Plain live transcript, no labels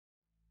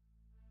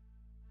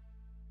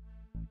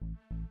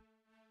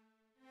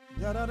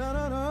I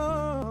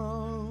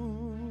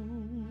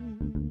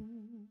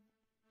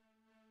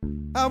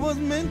was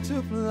meant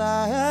to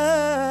fly.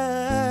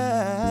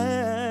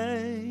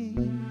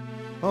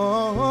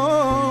 Oh,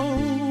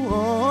 oh,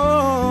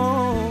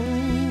 oh.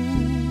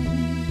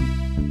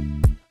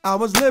 I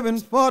was living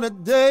for the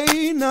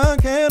day,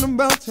 not caring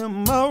about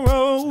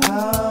tomorrow.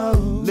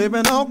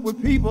 Living off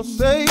what people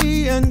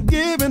say and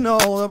giving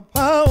all the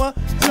power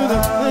to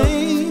the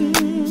things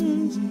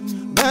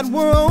that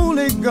were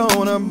only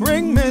gonna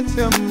bring me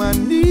to my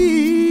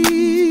knees.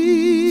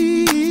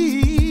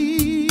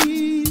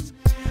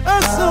 I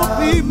saw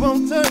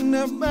people turn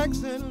their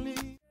backs and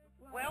leave.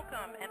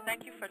 Welcome, and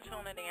thank you for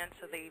tuning in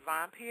to the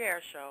Yvonne Pierre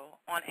Show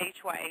on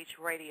HYH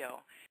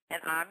Radio.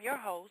 And I'm your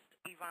host,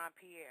 Yvonne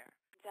Pierre.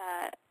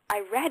 I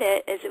read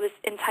it as it was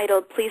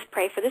entitled, Please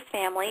Pray for This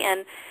Family,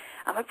 and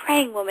I'm a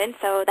praying woman,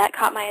 so that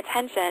caught my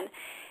attention.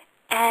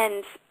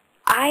 And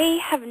I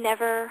have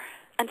never,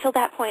 until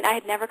that point, I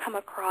had never come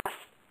across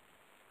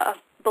a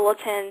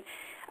bulletin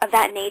of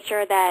that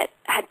nature that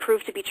had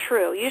proved to be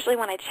true. Usually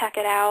when I check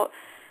it out,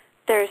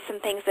 there's some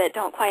things that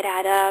don't quite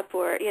add up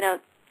or,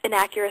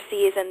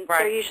 inaccuracies, and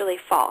they're usually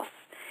false.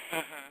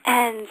 Mm-hmm.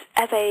 And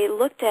as I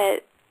looked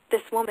at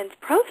this woman's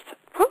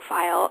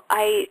profile,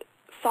 I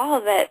saw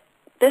that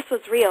this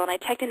was real, and I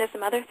checked into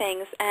some other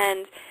things,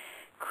 and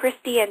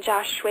Christy and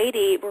Josh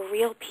Schwady were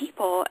real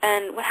people,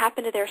 and what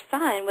happened to their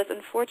son was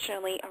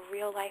unfortunately a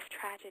real-life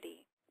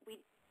tragedy.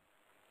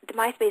 The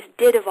MySpace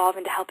did evolve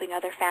into helping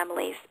other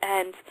families,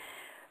 and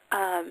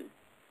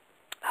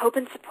Hope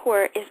and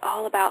Support is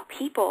all about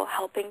people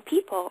helping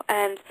people,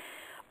 and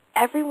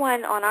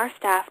everyone on our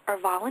staff are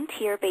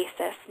volunteer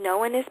basis. No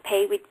one is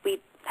paid.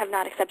 We have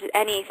not accepted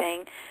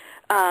anything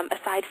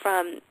aside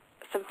from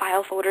some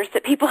file folders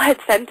that people had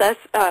sent us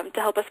to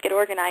help us get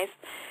organized.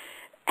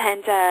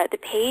 And the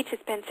page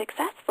has been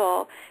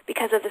successful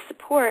because of the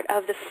support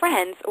of the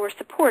friends or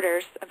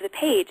supporters of the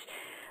page.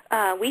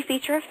 We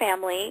feature a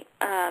family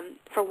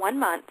for 1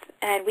 month,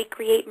 and we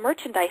create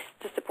merchandise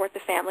to support the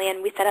family,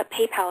 and we set up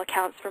PayPal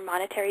accounts for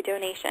monetary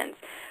donations.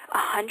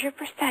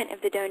 100%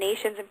 of the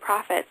donations and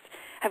profits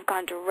have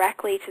gone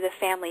directly to the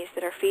families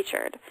that are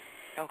featured.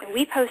 Okay. And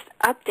we post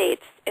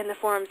updates in the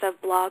forms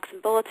of blogs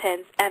and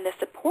bulletins, and the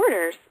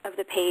supporters of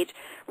the page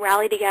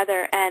rally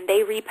together and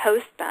they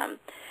repost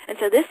them. And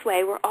so this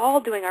way, we're all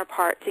doing our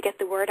part to get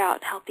the word out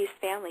and help these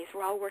families.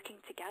 We're all working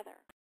together.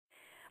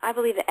 I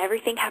believe that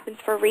everything happens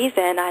for a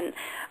reason, and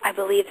I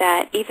believe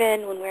that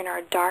even when we're in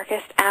our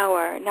darkest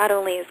hour, not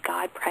only is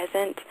God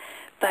present,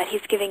 but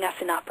He's giving us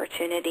an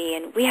opportunity,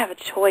 and we have a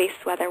choice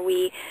whether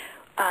we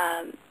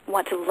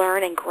want to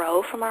learn and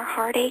grow from our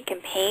heartache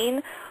and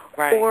pain,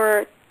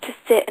 or to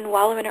sit and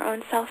wallow in our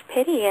own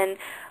self-pity. And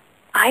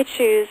I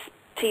choose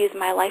to use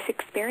my life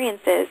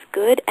experiences,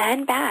 good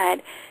and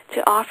bad,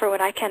 to offer what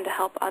I can to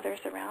help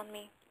others around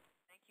me.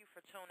 Thank you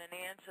for tuning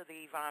in to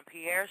the Yvonne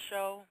Pierre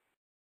Show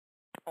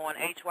on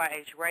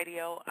HYH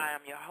Radio. I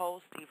am your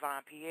host,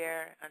 Yvonne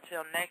Pierre.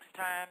 Until next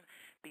time,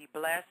 be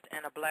blessed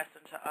and a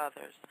blessing to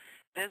others.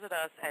 Visit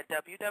us at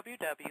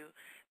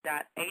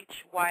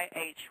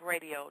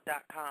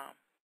www.hyhradio.com.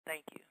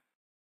 Thank you.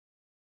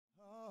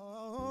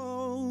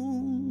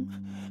 Oh,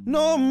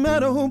 no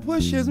matter who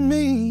pushes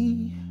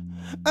me,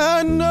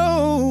 I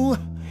know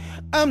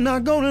I'm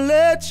not gonna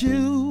let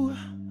you.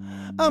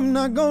 I'm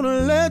not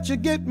gonna let you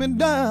get me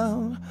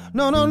down.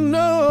 No, no,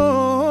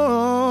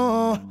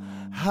 no.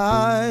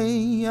 I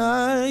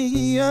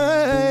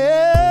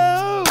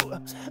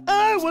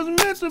was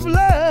meant to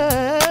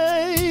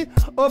fly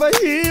over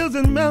hills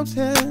and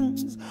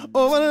mountains,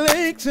 over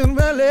lakes and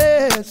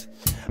valleys.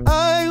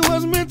 I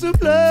was meant to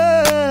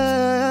fly.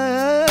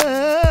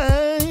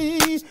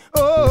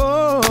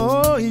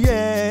 Oh,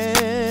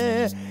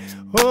 yeah.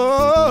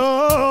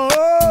 Oh, I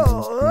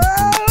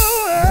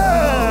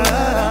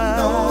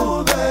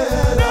know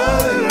that I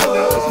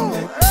was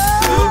meant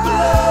to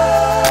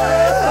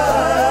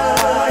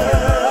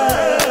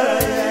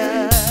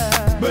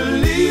fly.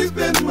 Believe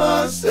in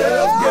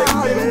myself gave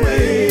me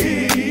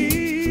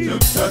wings to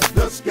touch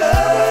the sky.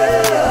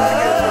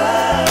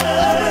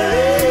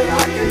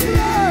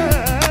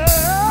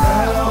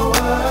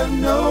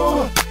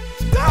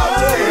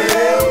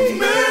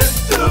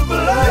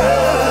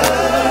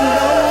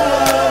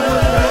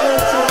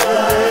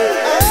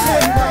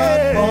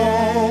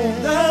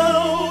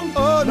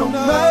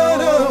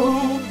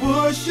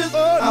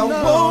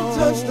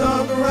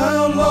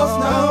 Lost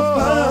now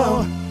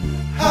found,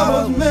 I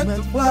was meant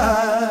to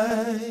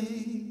fly.